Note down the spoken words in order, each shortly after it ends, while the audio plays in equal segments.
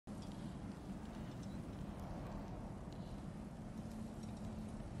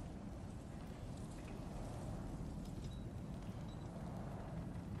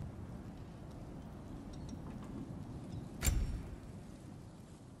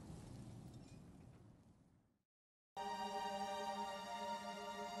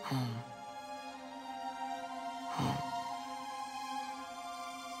Home. Home.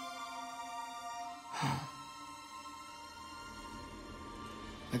 Home.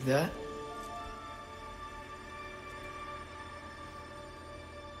 Like that?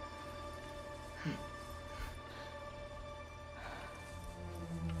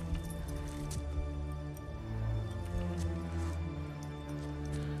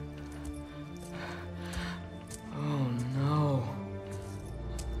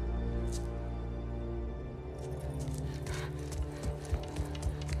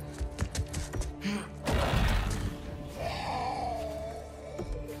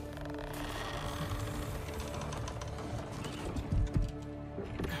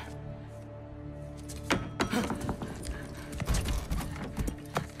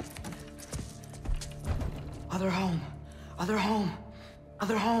 Other home. Other home.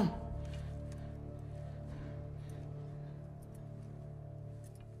 Other home.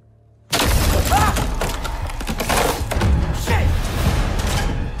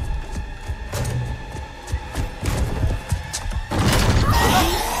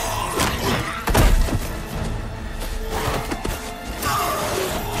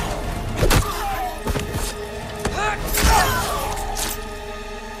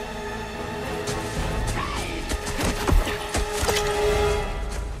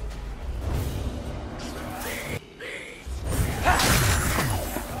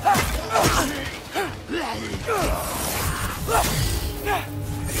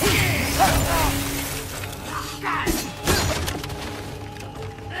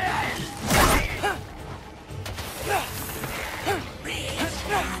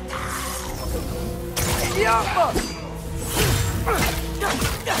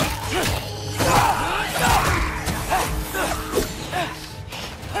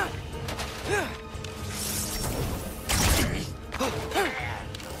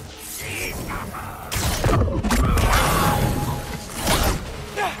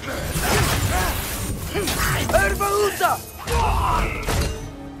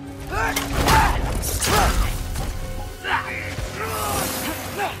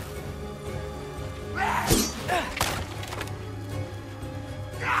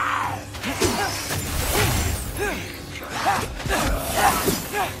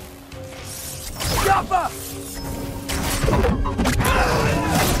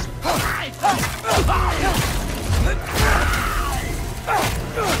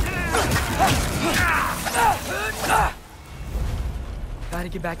 Gotta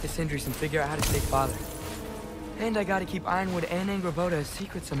get back to Sindri's and figure out how to save Father. And I gotta keep Ironwood and Angrboda a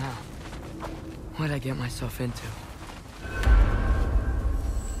secret somehow. What'd I get myself into?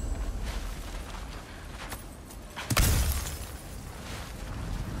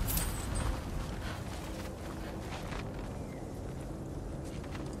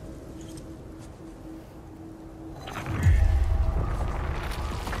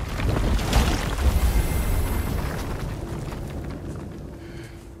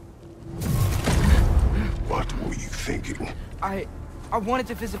 I wanted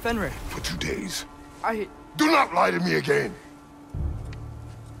to visit Fenrir. For 2 days. Do not lie to me again!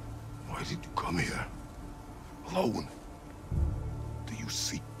 Why did you come here? Alone? Do you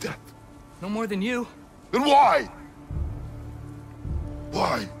seek death? No more than you. Then why?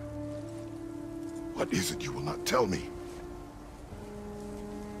 Why? What is it you will not tell me?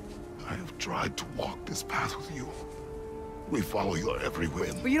 I have tried to walk this path with you. We follow your every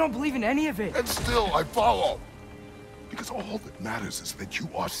whim. But you don't believe in any of it. And still I follow. Because all that matters is that you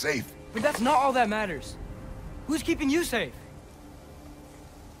are safe. But that's not all that matters. Who's keeping you safe?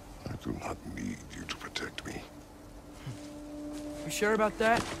 I do not need you to protect me. You sure about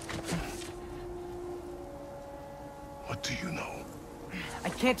that? What do you know? I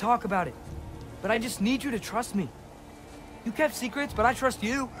can't talk about it. But I just need you to trust me. You kept secrets, but I trust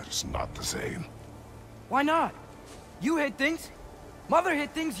you. That is not the same. Why not? You hid things. Mother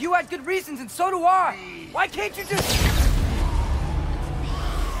hid things. You had good reasons, and so do I. Why can't you just...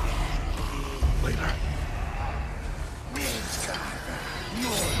 Later.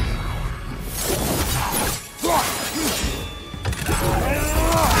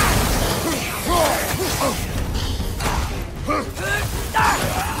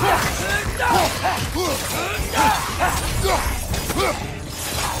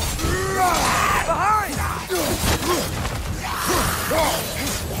 Behind!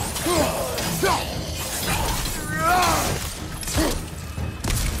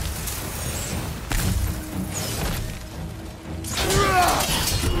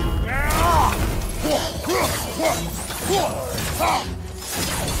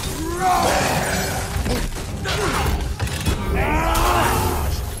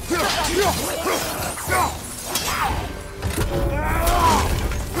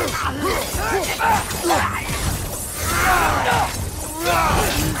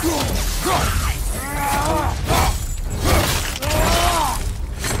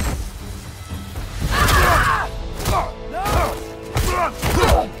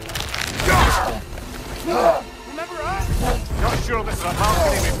 Remember us? Not sure this is a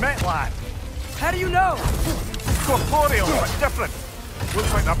balcony we've met, lad. How do you know? Corporeal, but different.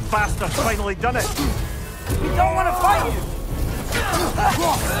 Looks like the bastard's finally done it. We don't want to fight you!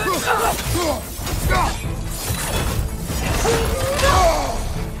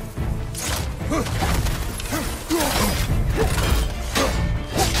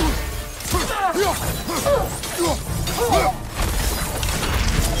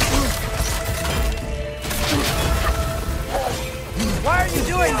 Why are you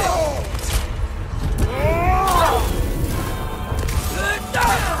doing this?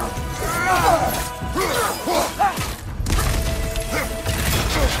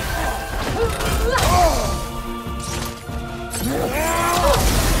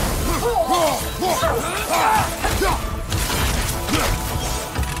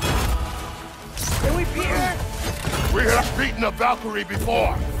 Can we beat her? We have beaten a Valkyrie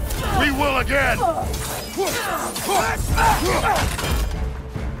before. We will again.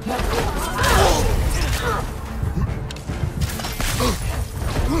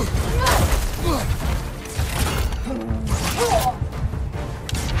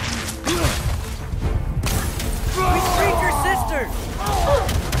 We freed your sister!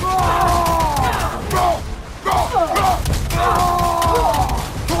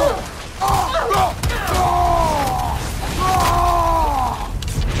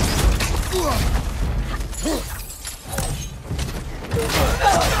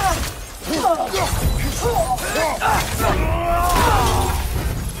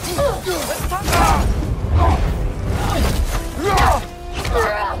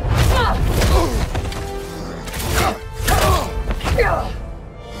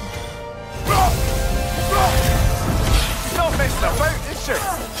 She's not messing about, is she?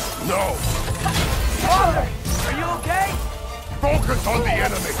 No. Father! Are you okay? Focus on the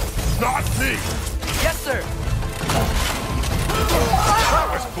enemy, not me. Yes, sir. That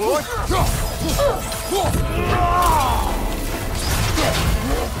was close.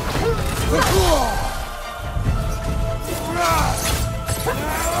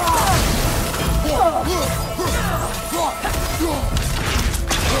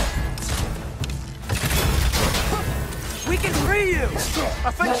 We can free you!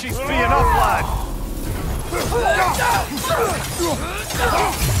 I think she's free enough, lad.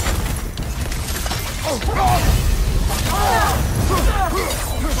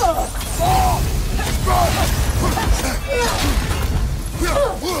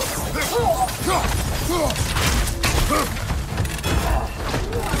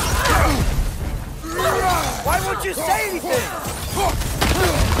 Why won't you say anything?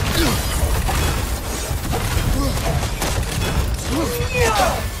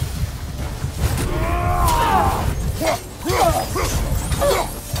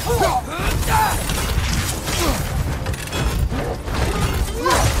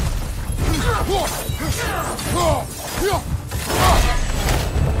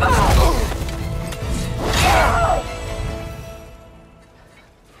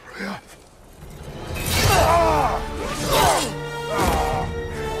 Freya.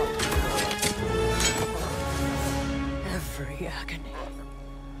 Every agony.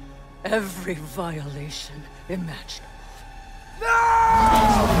 Every violation imaginable.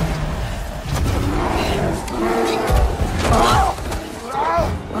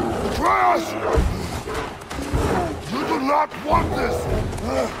 Atreus! You do not want this!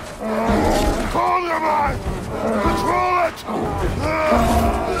 Calm your mind! Control it!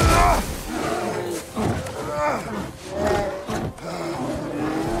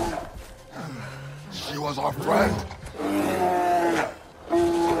 She was our friend.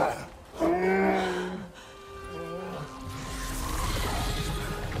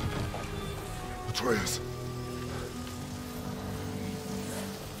 Atreus.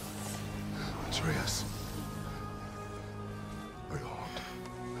 Atreus. Are you harmed?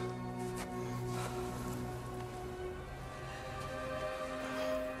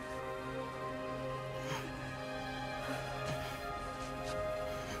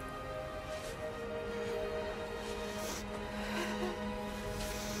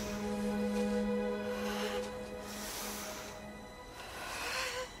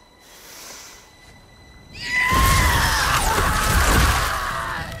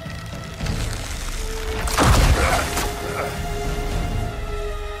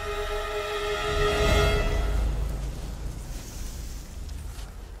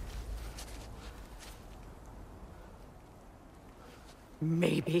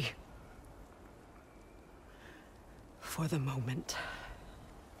 Maybe. For the moment.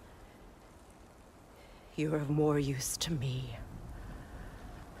 You're of more use to me.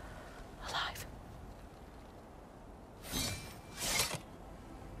 Alive.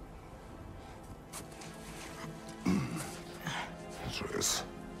 ATREUS.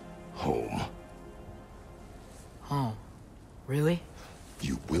 Home. Home? Really?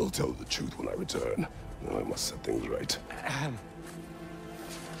 You will tell the truth when I return. Now I must set things right.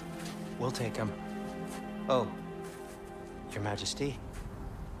 We'll take him. Oh, Your Majesty.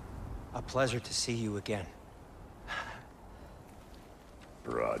 A pleasure to see you again.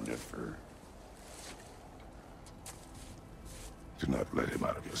 Rodnifer. Do not let him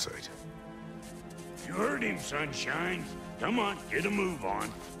out of your sight. You heard him, Sunshine. Come on, get a move on.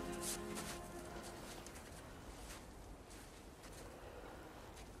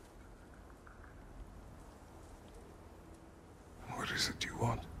 What is it you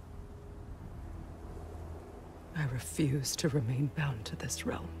want? I refuse to remain bound to this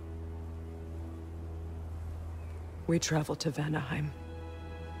realm. We travel to Vanaheim.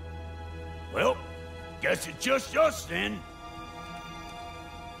 Well, guess it's just us then.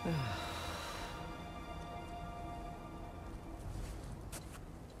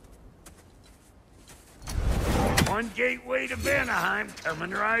 One gateway to Vanaheim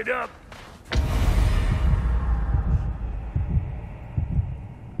coming right up.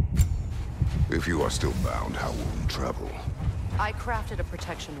 If you are still bound, how will you travel? I crafted a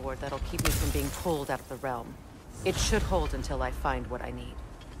protection ward that'll keep me from being pulled out of the realm. It should hold until I find what I need.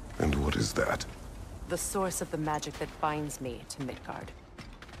 And what is that? The source of the magic that binds me to Midgard.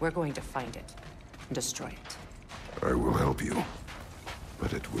 We're going to find it and destroy it. I will help you.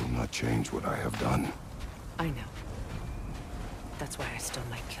 But it will not change what I have done. I know. That's why I still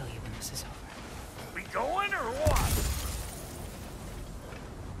might kill you when this is over. We going or what?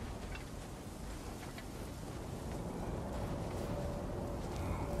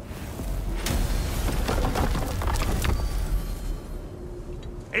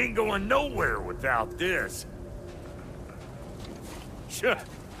 Ain't going nowhere without this. Sure,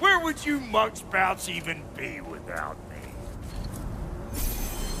 where would you mugspouts even be without me?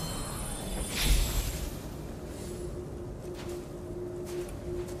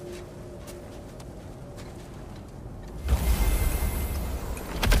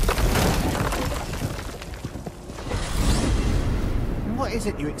 What is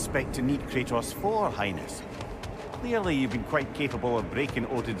it you expect to need Kratos for, Highness? Clearly you've been quite capable of breaking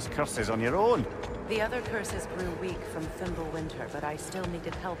Odin's curses on your own. The other curses grew weak from Fimbulwinter, but I still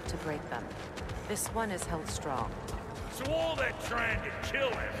needed help to break them. This one is held strong. So all that trying to kill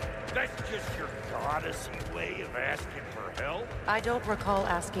him, that's just your goddessy way of asking for help? I don't recall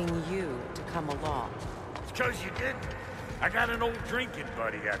asking you to come along. It's 'cause you didn't. I got an old drinking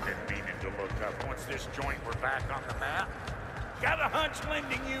buddy I've been meaning to look up once this joint were back on the map. Got a hunch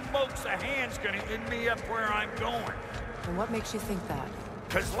lending you mokes a hand's gonna end me up where I'm going. And what makes you think that?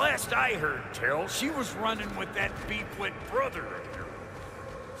 'Cause last I heard tell, she was running with that beef-wit brother of yours.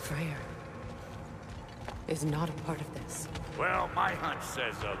 Freyya is not a part of this. Well, my hunch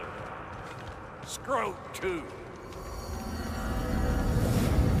says otherwise. Scrote, too.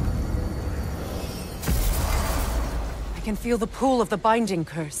 I can feel the pull of the binding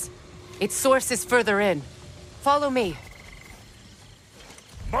curse. Its source is further in. Follow me.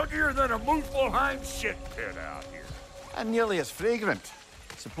 Muggier than a Muspelheim shit pit out here. And nearly as fragrant.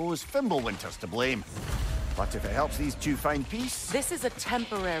 Suppose Fimbulwinter's to blame. But if it helps these two find peace... This is a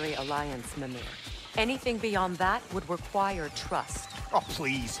temporary alliance, Mimir. Anything beyond that would require trust. Oh,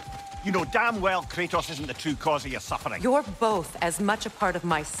 please. You know damn well Kratos isn't the true cause of your suffering. You're both as much a part of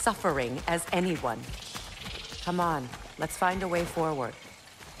my suffering as anyone. Come on, let's find a way forward.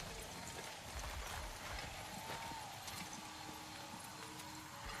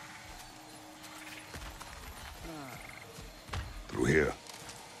 Through here.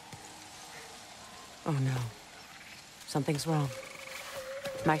 Oh no. Something's wrong.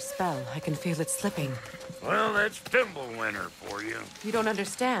 My spell, I can feel it slipping. Well, that's Fimbulwinter for you. You don't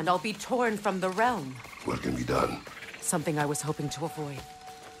understand. I'll be torn from the realm. What can be done? Something I was hoping to avoid.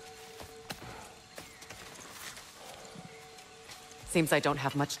 Seems I don't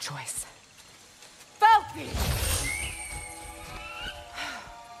have much choice. Falky!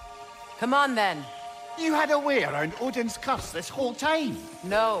 Come on, then. You had a way around Odin's curse this whole time.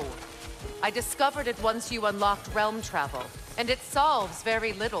 No. I discovered it once you unlocked realm travel, and it solves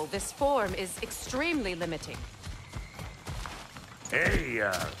very little. This form is extremely limiting. Hey,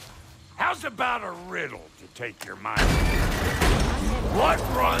 how's about a riddle to take your mind? What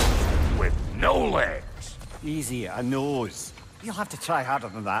runs with no legs? Easy, a nose. You'll have to try harder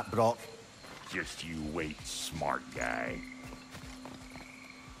than that, Brock. Just you wait, smart guy.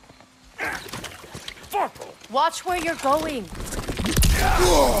 Fuckle! Watch where you're going.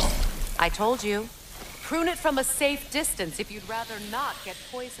 I told you. Prune it from a safe distance if you'd rather not get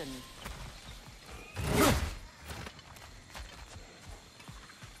poisoned.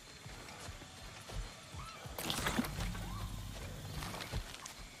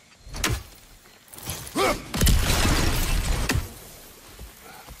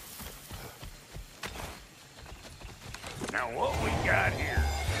 Now what we got here?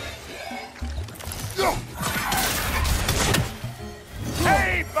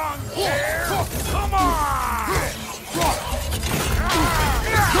 Hey, Bunker! Come on!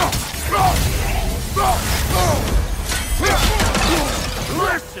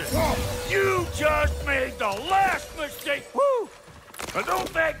 Listen, you just made the last mistake. Woo! But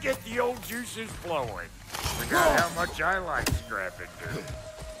don't that get the old juices flowing? Forgot how much I like scrapping, dude.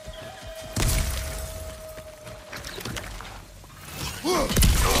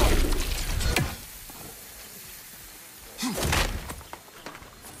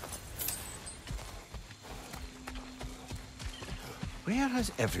 Where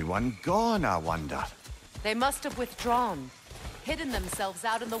has everyone gone, I wonder? They must have withdrawn, hidden themselves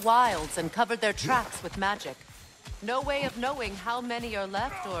out in the wilds and covered their tracks with magic. No way of knowing how many are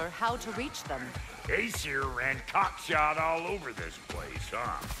left or how to reach them. Aesir ran cockshot all over this place,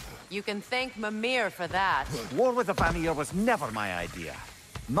 huh? You can thank Mimir for that. War with the Vanir was never my idea.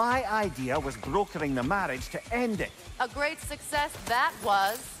 My idea was brokering the marriage to end it. A great success that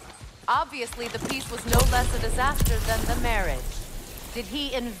was. Obviously, the peace was no less a disaster than the marriage. Did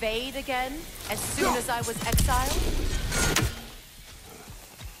he invade again, as soon as I was exiled?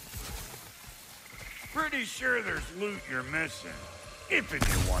 Pretty sure there's loot you're missing. If and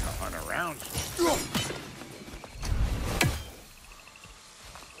you want to hunt around.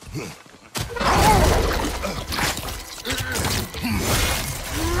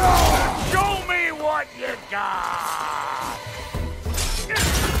 Show me what you got!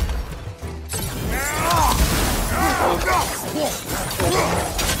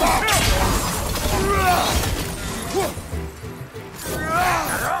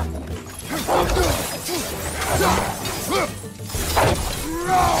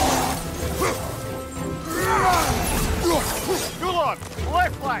 Go on,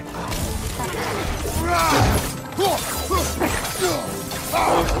 left flank!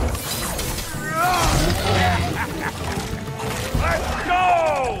 Let's go!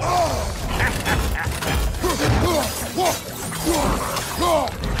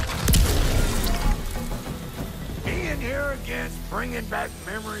 Being here again's bringing back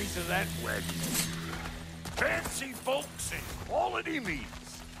memories of that wedding. Fancy folks and quality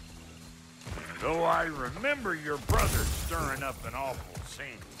meats. Though I remember your brother stirring up an awful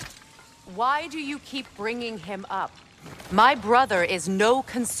scene. Why do you keep bringing him up? My brother is no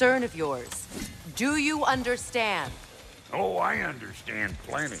concern of yours. Do you understand? Oh, I understand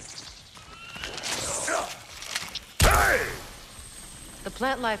plenty. Hey! The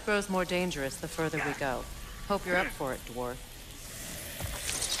plant life grows more dangerous the further we go. Hope you're up for it, dwarf.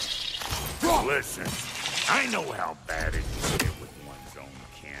 Listen, I know how bad it can get with one's own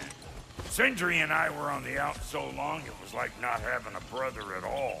kin. Sindri and I were on the out so long, it was like not having a brother at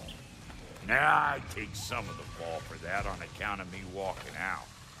all. Now, I take some of the fall for that on account of me walking out.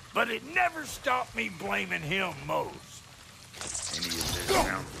 But it never stopped me blaming him most. Any of this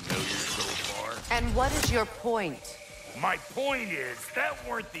sound familiar so far? And what is your point? My point is, that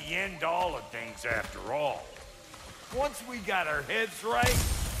weren't the end-all of things after all. Once we got our heads right,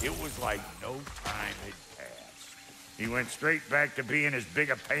 it was like no time had passed. He went straight back to being as big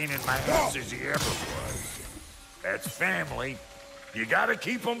a pain in my ass as he ever was. That's family. You gotta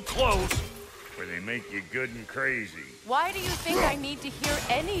keep them close, or they make you good and crazy. Why do you think I need to hear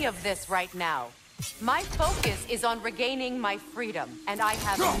any of this right now? My focus is on regaining my freedom, and I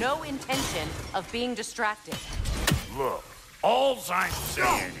have no intention of being distracted. Look, all I'm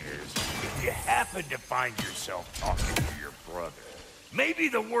saying is, if you happen to find yourself talking to your brother, maybe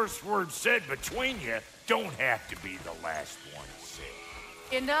the worst words said between you don't have to be the last one said.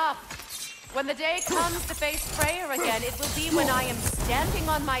 Enough! When the day comes to face Freya again, it will be when I am standing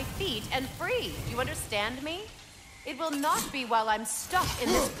on my feet and free. You understand me? It will not be while I'm stuck in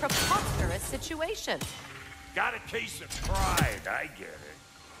this preposterous situation. Got a case of pride, I get it.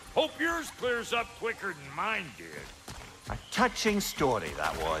 Hope yours clears up quicker than mine did. A touching story,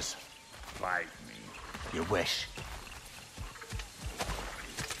 that was. Bite me. You wish.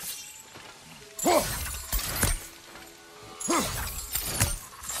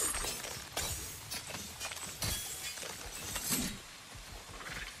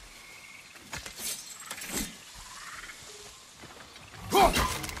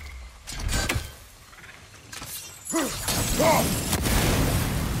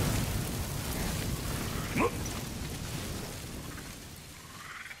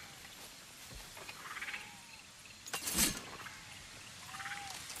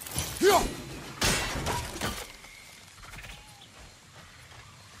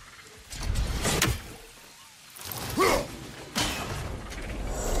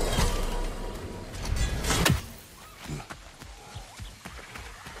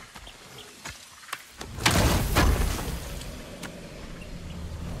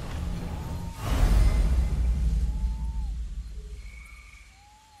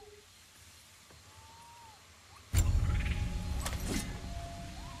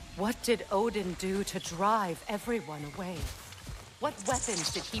 What did Odin do to drive everyone away? What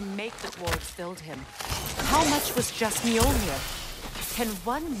weapons did he make the dwarves build him? How much was just Mjolnir? Can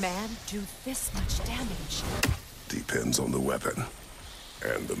one man do this much damage? Depends on the weapon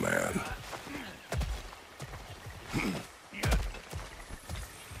and the man.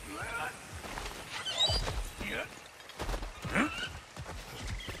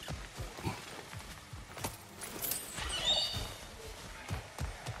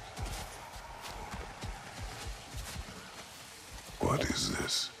 What is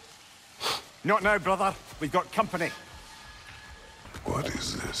this? Not now, brother. We've got company. What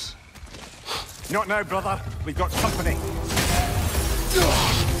is this? Not now, brother. We've got company.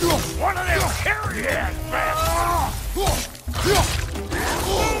 One of them carry ass bastards!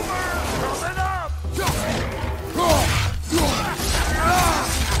 Coming up!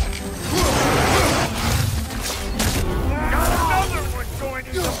 Got another one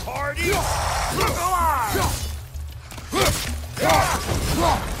joining the party! Look alive!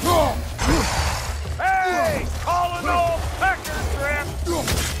 Hey! Call an old pecker trip!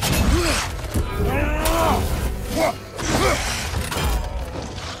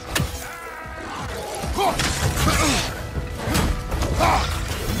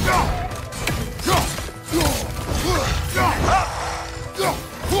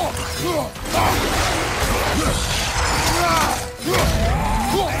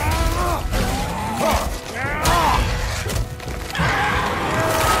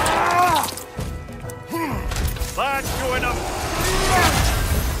 Let's do it up!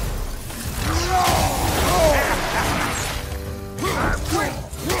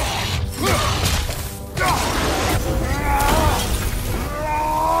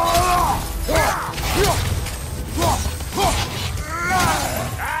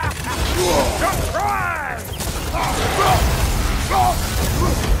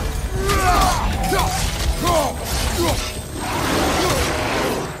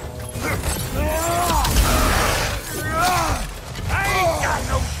 I ain't got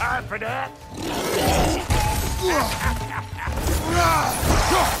no time for that!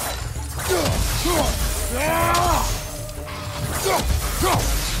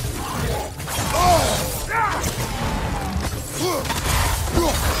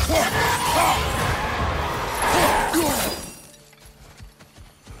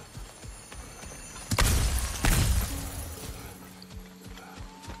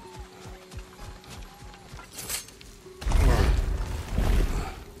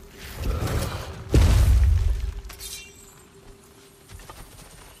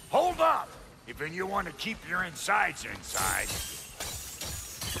 Hold up! If you want to keep your insides inside.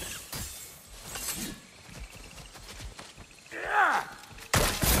 Yeah!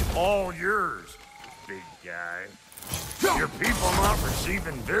 All yours, big guy. Your people not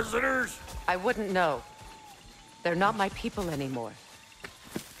receiving visitors? I wouldn't know. They're not my people anymore.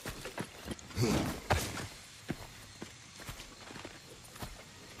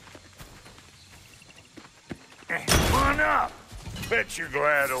 Come on up! Bet you're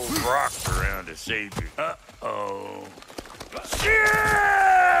glad old Brock's around to save you. Uh-oh. Shit!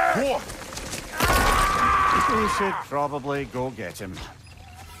 We should probably go get him.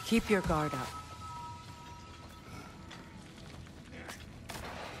 Keep your guard up.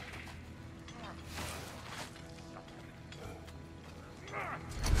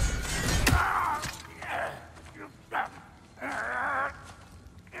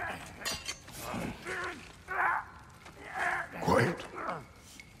 Quiet.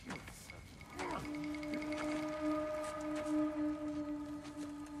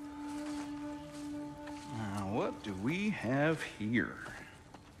 What do we have here?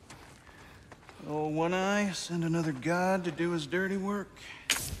 Oh, One Eye, send another god to do his dirty work.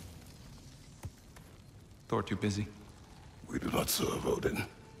 Thor too busy? We do not serve Odin.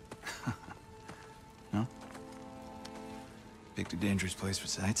 No? Picked a dangerous place for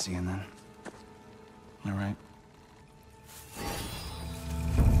sightseeing, then. All right.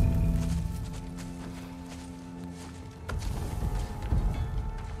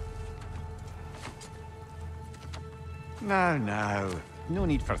 Now, now. No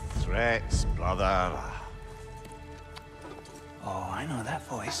need for threats, brother. Oh, I know that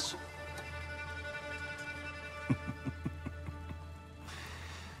voice.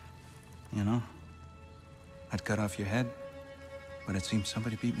 You know, I'd cut off your head, but it seems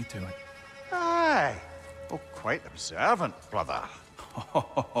somebody beat me to it. Aye. Oh, quite observant, brother.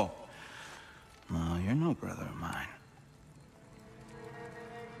 Oh, no, you're no brother of mine.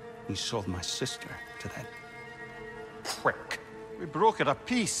 You sold my sister to that prick. We broke it a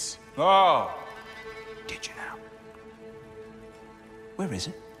piece. Oh! Did you now? Where is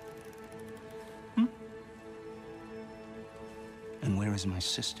it? And where is my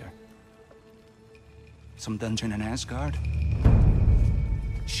sister? Some dungeon in Asgard?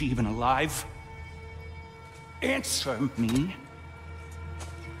 She even alive? Answer me.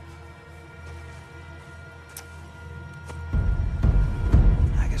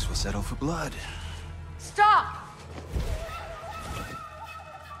 I guess we'll settle for blood. Stop!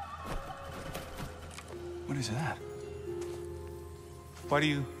 What is that? Why do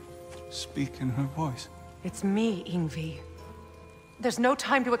you speak in her voice? It's me, Ingvi. There's no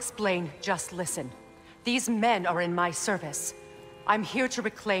time to explain, just listen. These men are in my service. I'm here to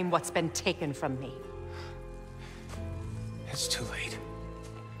reclaim what's been taken from me. It's too late.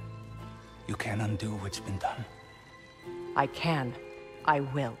 You can't undo what's been done. I can. I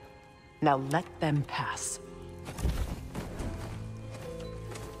will. Now let them pass.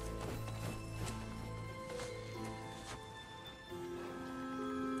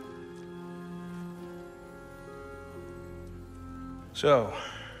 So,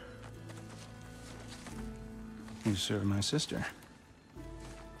 you serve my sister.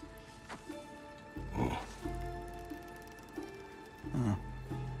 Oh, Huh.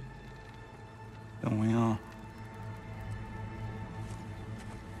 Don't we all?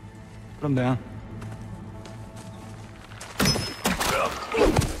 Put him down.